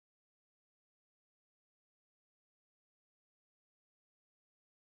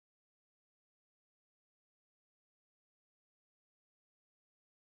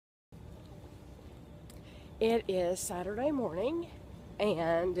It is Saturday morning,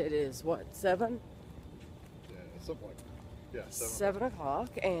 and it is what, 7? Yeah, something like that. Yeah, 7 o'clock,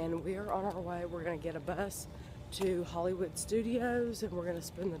 and we are on our way. We're going to get a bus to Hollywood Studios, and we're going to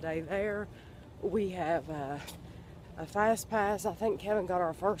spend the day there. We have a fast pass. I think Kevin got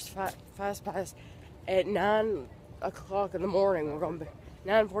our first fast pass at 9 o'clock in the morning. We're going to be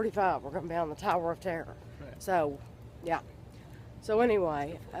 9:45. We're going to be on the Tower of Terror. So, yeah. So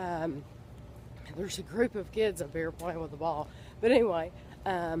anyway, there's a group of kids up here playing with the ball. But anyway,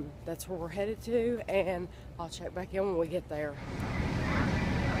 that's where we're headed to, and I'll check back in when we get there.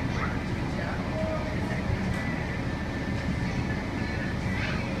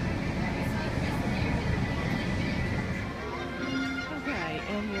 Okay,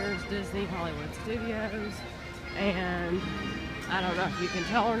 and here's Disney Hollywood Studios, and I don't know if you can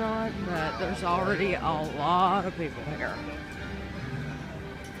tell or not, but there's already a lot of people here.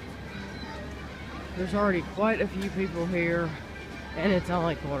 There's already quite a few people here, and it's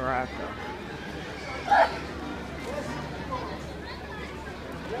only 1:15.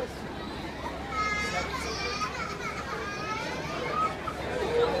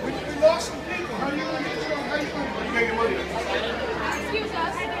 We lost some people. How are you going to get your own paper? Are you making money? Excuse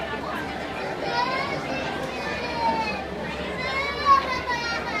us.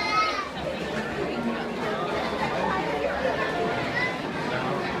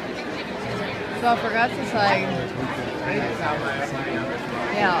 So I forgot to say, I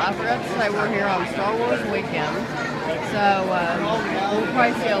forgot to say we're here on Star Wars weekend. So we'll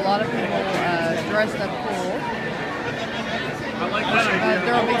probably see a lot of people dressed up cool.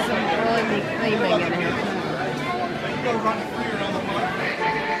 There will be some really neat theming in here.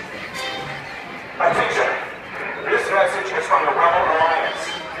 Attention! This message is from the Rebel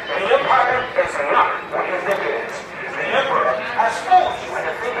Alliance. The Empire is not what you think it is. The Emperor has fooled you into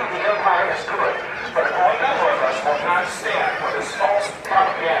thinking the Empire is good, but all number of us will not stand for this false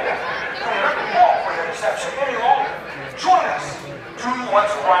propaganda. We're not going to fall for your deception any longer. Join us. Do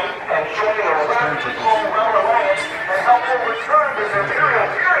what's right and join the radically called Rebel Alliance and help them return this imperial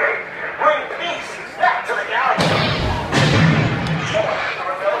period. Bring peace back to the galaxy. Join the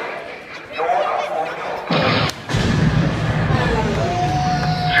rebellion. You're our only hope.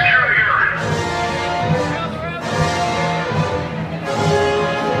 Secure the area.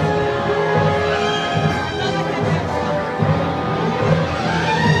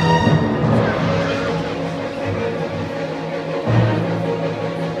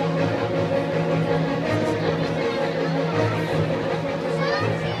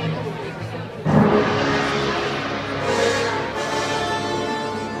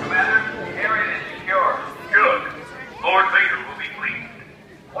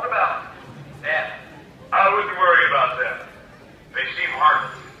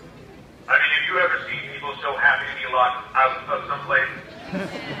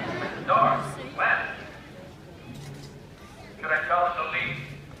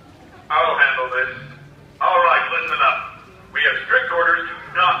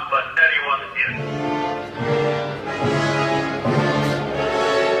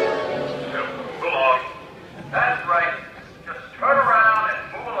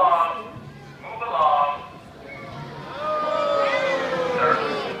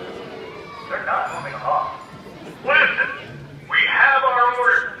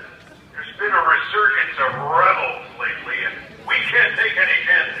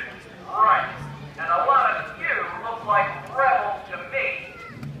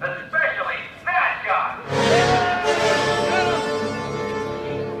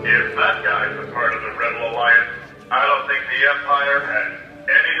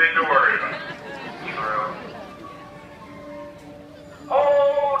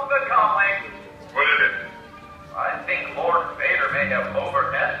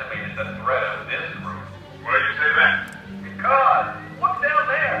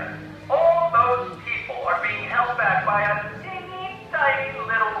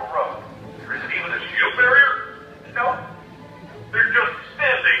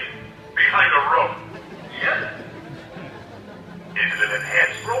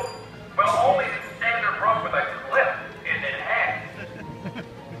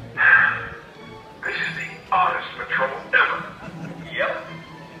 Honest patrol ever. Yep.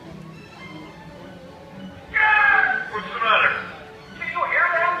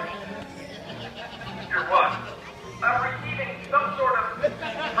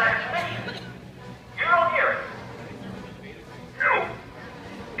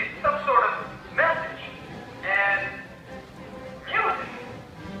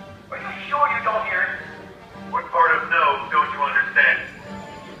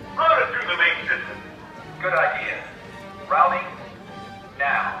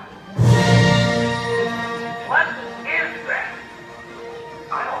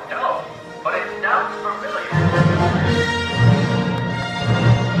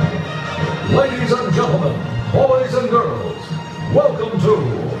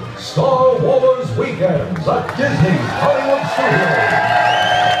 to Star Wars Weekends at Disney's Hollywood Studios.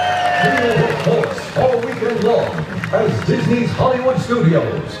 Feel the force all weekend long as Disney's Hollywood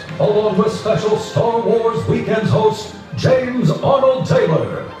Studios, along with special Star Wars Weekends host James Arnold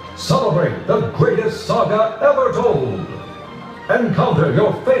Taylor, celebrate the greatest saga ever told. Encounter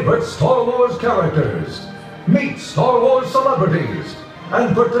your favorite Star Wars characters, meet Star Wars celebrities,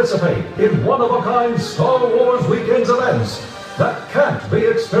 and participate in one-of-a-kind Star Wars Weekends events that can't be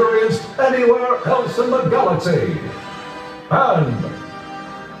experienced anywhere else in the galaxy. And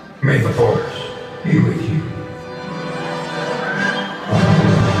may the Force be with you.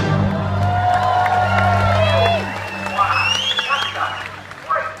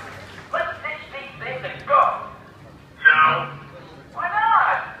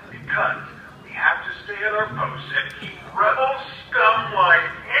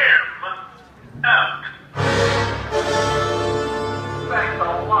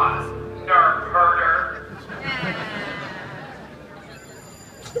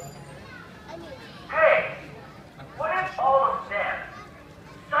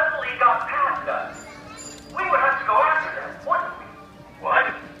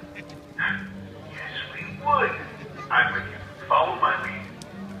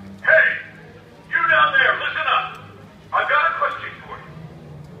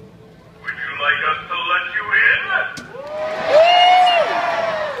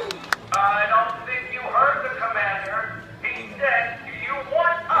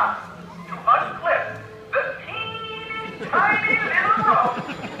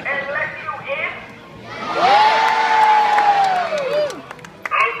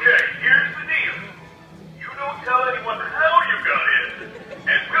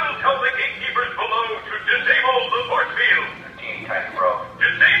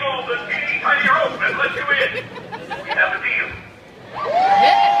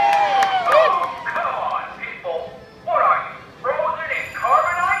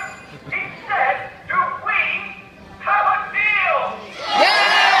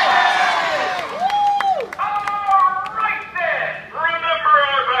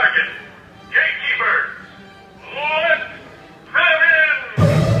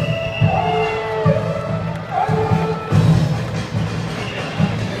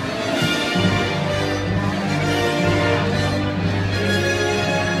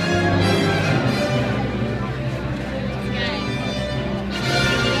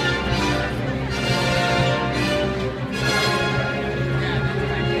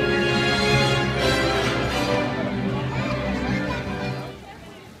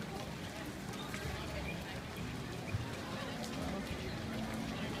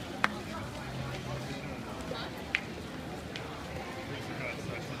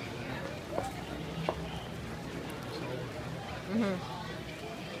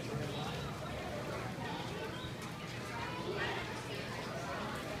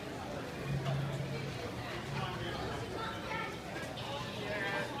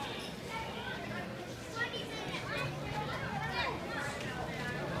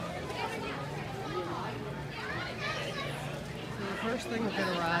 First thing we're going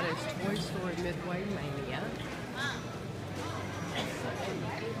to ride is Toy Story Midway Mania.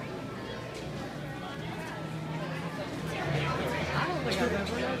 I don't think I've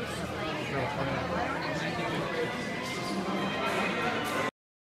ever noticed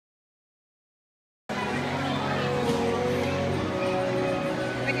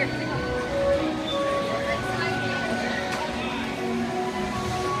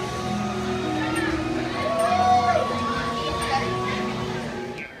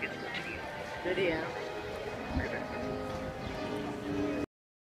video.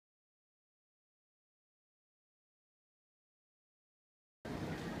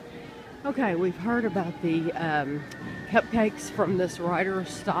 Okay, we've heard about the cupcakes from this Writer's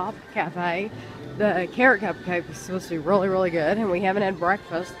Stop Cafe. The carrot cupcake is supposed to be really, really good, and we haven't had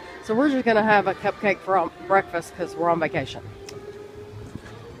breakfast, so we're just going to have a cupcake for breakfast because we're on vacation.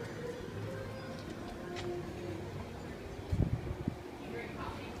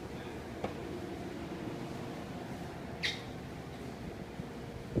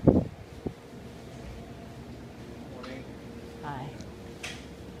 Hi.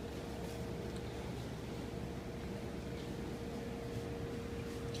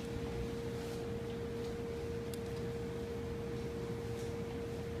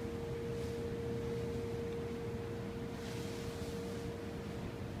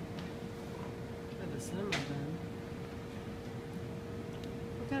 Cinema then.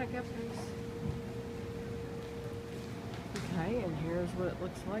 What kind of cupcakes? Okay, and here's what it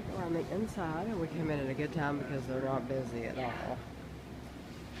looks like around the inside, and we came in at a good time because they're not busy at all.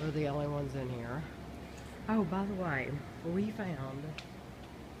 We're the only ones in here. Oh, by the way, we found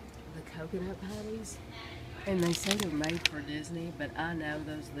the coconut patties, and they say they're made for Disney, but I know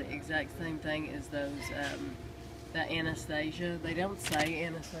those are the exact same thing as those, the Anastasia. They don't say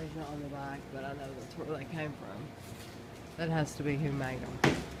Anastasia on the back, but I know that's where they came from. That has to be who made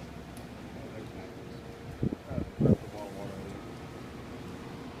them.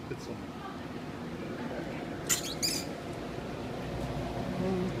 It's some.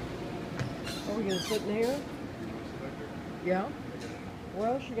 Are we gonna sit in here? Yeah. Where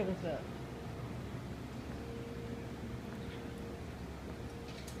else you gonna sit?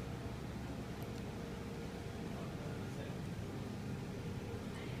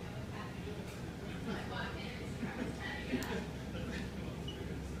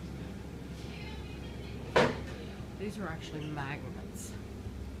 These are actually magnets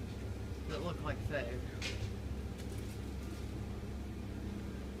that look like food.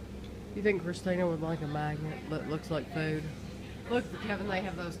 You think Christina would like a magnet that looks like food? Look, Kevin, they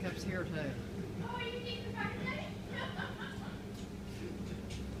have those cups here too.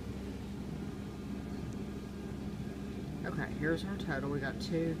 Okay, here's our total. We got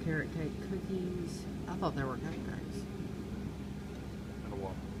 2 carrot cake cookies. I thought they were cupcakes. And a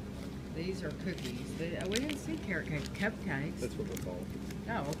waffle. These are cookies. We didn't see carrot cake cupcakes. That's what they're called.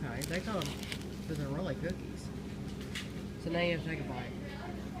 Oh, okay. They call them because they're really cookies. So now you have to take a bite.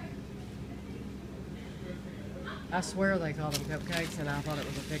 I swear they call them cupcakes, and I thought it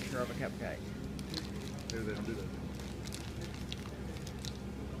was a picture of a cupcake. Maybe they don't do that.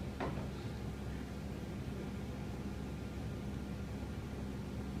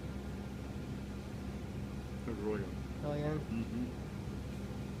 They're really good. Oh, yeah? Mm-hmm.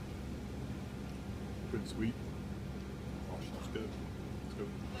 Pretty sweet. Gosh, that's good. That's good.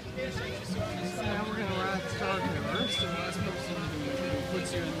 So now we're going to ride Star Tours. The last person who puts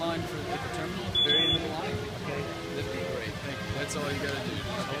you in line for the terminal, very end of the line. Okay, that'd be great. Thank you. That's all you got to do.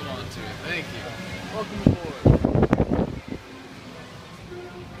 Just hold on to it. Thank you. Welcome aboard.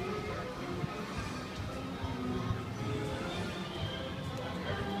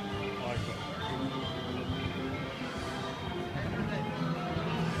 I like that.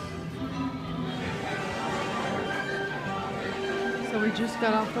 So we just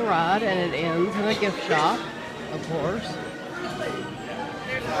got off the ride, and it ends in a gift shop, of course.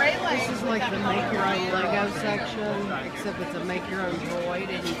 This is like the make your own Lego section, except it's a make your own droid,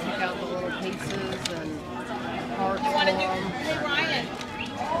 and you pick out the little pieces and parts You for want to do, them. hey Ryan,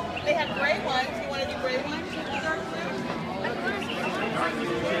 they have gray ones. You want to do gray ones?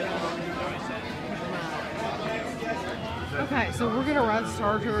 Okay, so we're gonna ride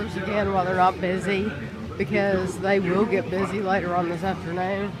Star Tours again while they're not busy, because they will get busy later on this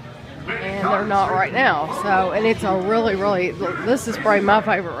afternoon, and they're not right now. So, and it's a really, this is probably my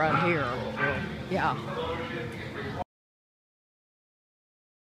favorite ride here. Yeah.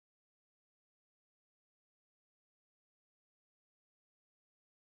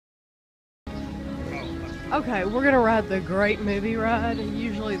 Okay, we're gonna ride the Great Movie Ride.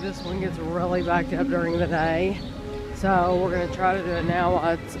 Usually this one gets really backed up during the day. So we're gonna try to do it now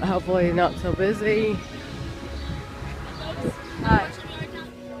while it's hopefully not so busy. Hi.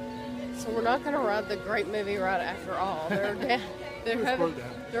 So we're not gonna ride the Great Movie Ride after all. They're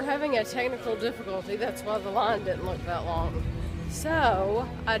having a technical difficulty. That's why the line didn't look that long. So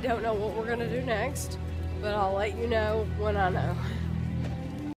I don't know what we're gonna do next, but I'll let you know when I know.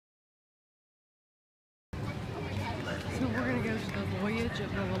 So we're gonna go to the Voyage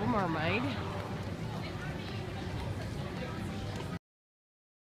of the Little Mermaid.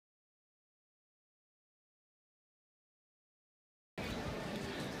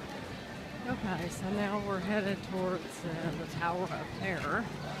 Okay, so now we're headed towards the Tower of Terror.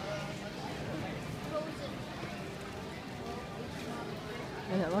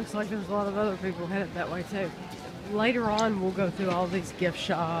 And it looks like there's a lot of other people headed that way too. Later on, we'll go through all these gift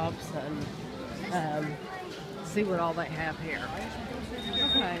shops and see what all they have here.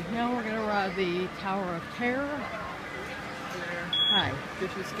 Okay, now we're gonna ride the Tower of Terror. Hi.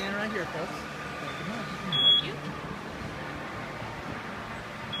 Get your scan right here, folks. Thank you.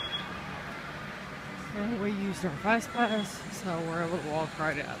 And we used our fast pass, so we're able to walk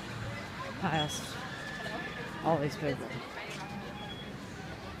right up past all these people.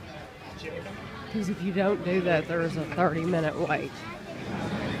 Because if you don't do that, there is a 30-minute wait.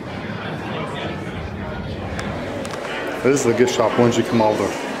 This is the gift shop once you come all the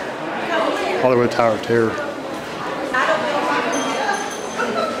way to Tower of Terror.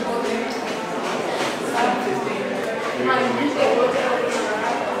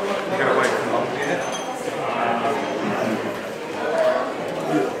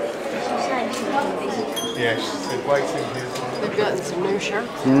 Yeah, she said white's in his. They've gotten some new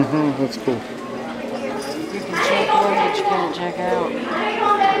shirts. Mm-hmm, that's cool. You can check in, but you can't check out.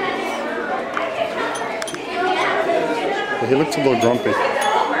 He looks a little grumpy.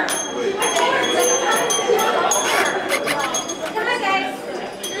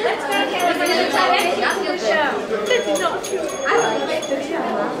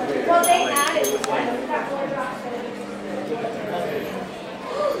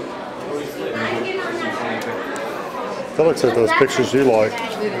 That looks like those pictures you like.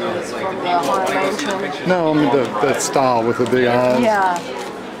 It is from the Haunted Mansion. No, I mean that style with the big eyes. Yeah.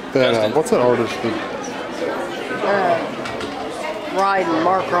 That what's that artist? Ryden,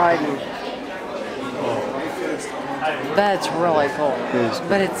 Mark Ryden. That's really cool. It is cool.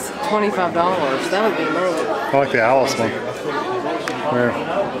 But it's $25. That would be low. I like the Alice one. Where?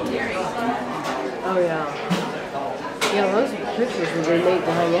 Oh yeah. Yeah, those pictures would be neat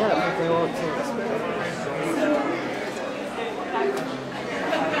to hang out, but they won't too expensive.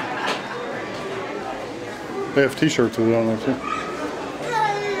 They have T-shirts with it on there too.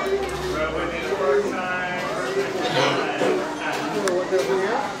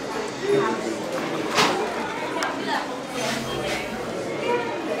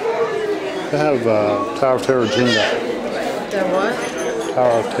 They have Tower of Terror Jenga. That what?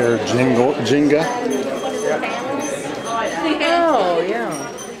 Tower of Terror Jenga. Oh yeah.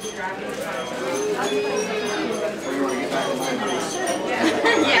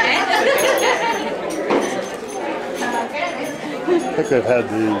 I think they've had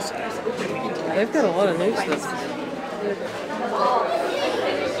these. They've got a lot of new stuff.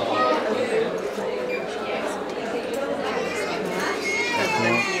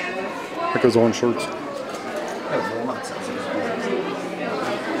 Like those orange shirts.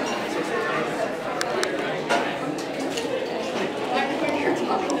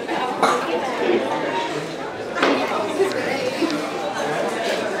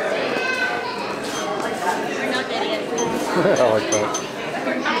 I like that.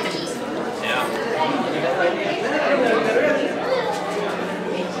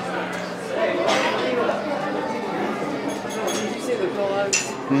 Did you see the pillows?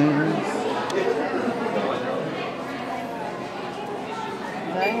 Mm-hmm.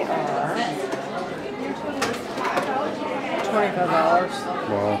 They are $25.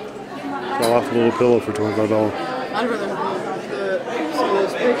 Wow. So I left a little pillow for $25. I'd rather see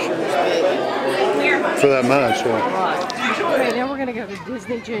those pictures, but For that much, yeah. right. Okay, now we're gonna go to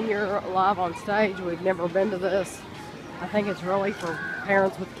Disney Junior live on stage. We've never been to this. I think it's really for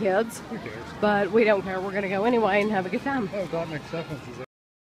parents with kids. Who cares? But we don't care. We're gonna go anyway and have a good time. Oh, Dominic Steffens is there.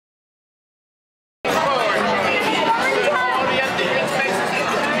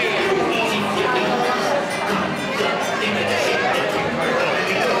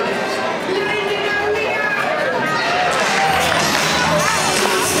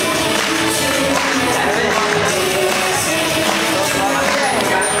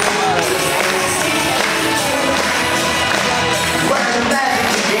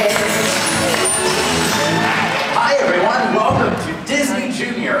 Hi everyone, welcome to Disney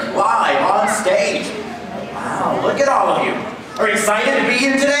Junior live on stage. Wow, look at all of you. Are you excited to be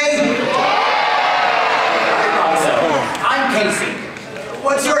here today? Awesome. I'm Casey.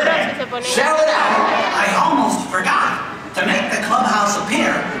 What's your name? Shout it out. I almost forgot. To make the clubhouse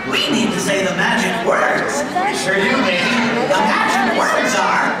appear, we need to say the magic words. We sure do, baby. The magic words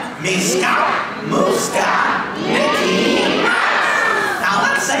are Miska, Muska, Mickey Mouse. Now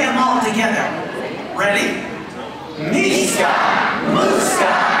let's say them all together. Ready? Miska,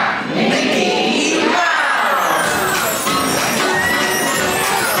 Muska, Mickey Mouse.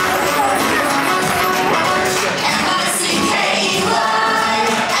 M-I-C-K-Y,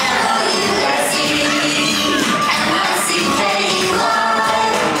 L-O-U-S-E. M-I-C-K-Y,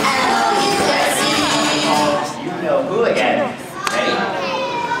 L-O-U-S-E. You know who again? Ready?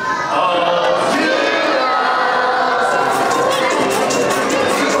 Over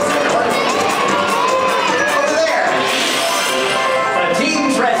there.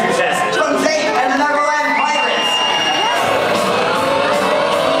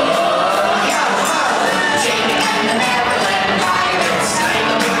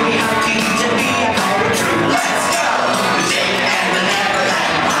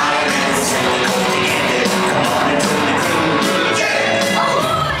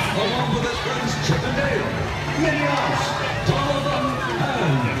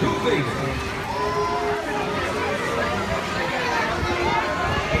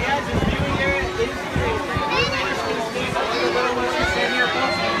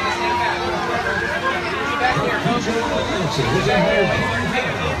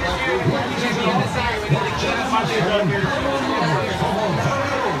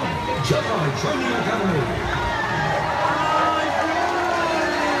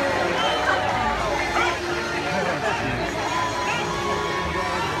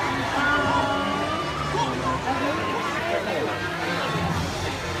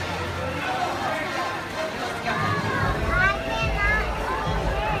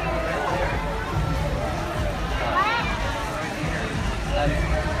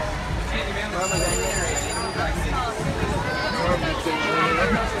 Only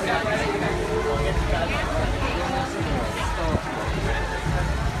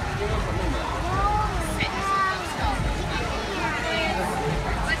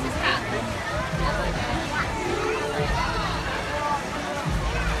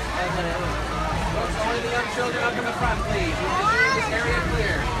the young children up in the front, please. We need to keep this area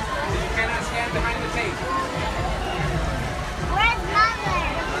clear. You cannot stand behind the tape. Where's Mother?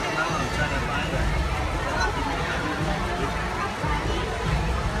 I'm trying to find her.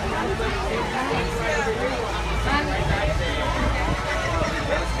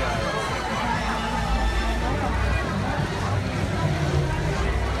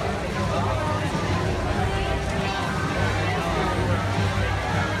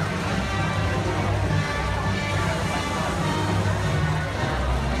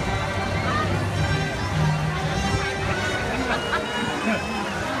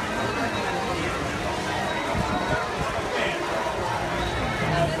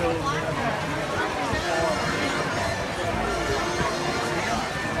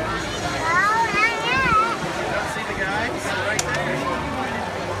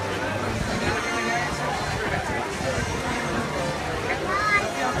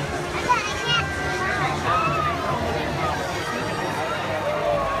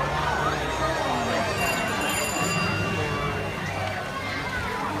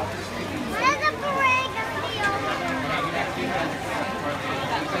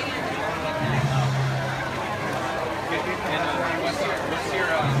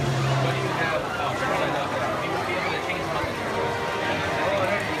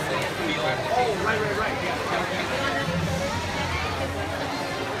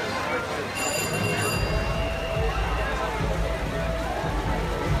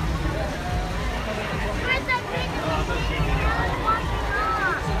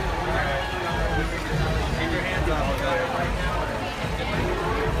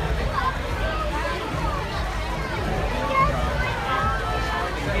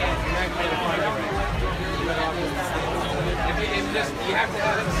 You have to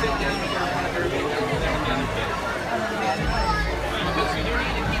let them sit down in front of everybody else and the other kids. Because you do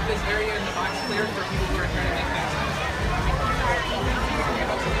need to keep this area in the box clear for people who are trying to make things happen. Okay,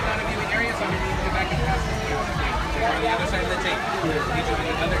 folks, we're not a viewing area, so I'm going to need to go back and pass this to you. On the other side of the tape. These are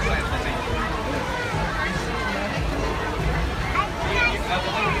the other side of the tape.